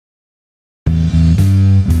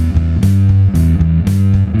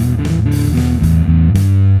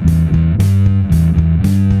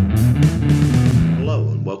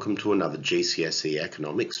another GCSE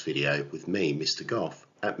Economics video with me, Mr. Goff,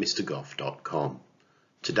 at mrgoff.com.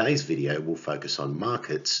 Today's video will focus on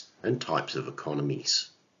markets and types of economies.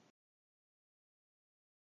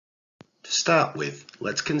 To start with,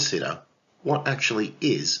 let's consider what actually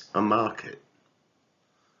is a market.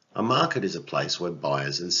 A market is a place where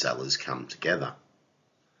buyers and sellers come together.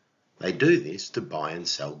 They do this to buy and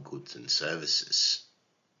sell goods and services.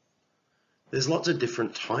 There's lots of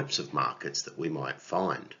different types of markets that we might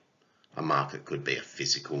find. A market could be a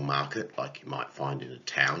physical market like you might find in a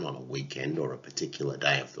town on a weekend or a particular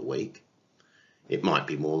day of the week. It might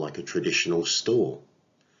be more like a traditional store.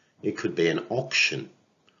 It could be an auction,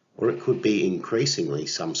 or it could be increasingly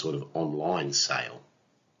some sort of online sale.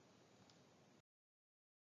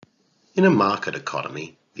 In a market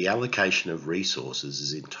economy, the allocation of resources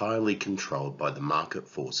is entirely controlled by the market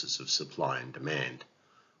forces of supply and demand,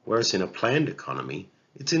 whereas in a planned economy,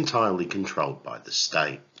 it's entirely controlled by the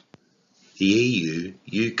state. The EU,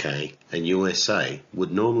 UK and USA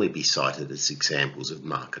would normally be cited as examples of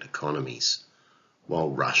market economies, while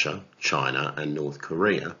Russia, China and North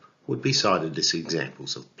Korea would be cited as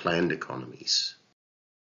examples of planned economies.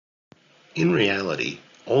 In reality,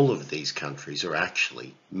 all of these countries are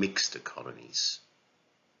actually mixed economies.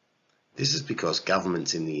 This is because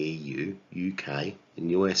governments in the EU, UK and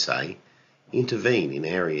USA intervene in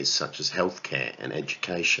areas such as healthcare and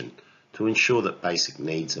education to ensure that basic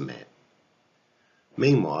needs are met.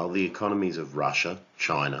 Meanwhile, the economies of Russia,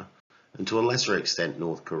 China and to a lesser extent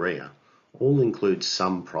North Korea all include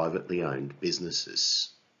some privately owned businesses.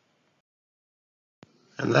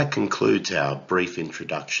 And that concludes our brief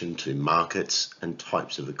introduction to markets and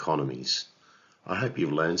types of economies. I hope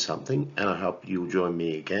you've learned something, and I hope you'll join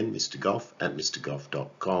me again, Mr. Goff, at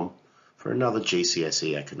mrgoff.com for another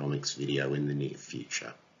GCSE Economics video in the near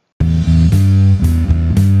future.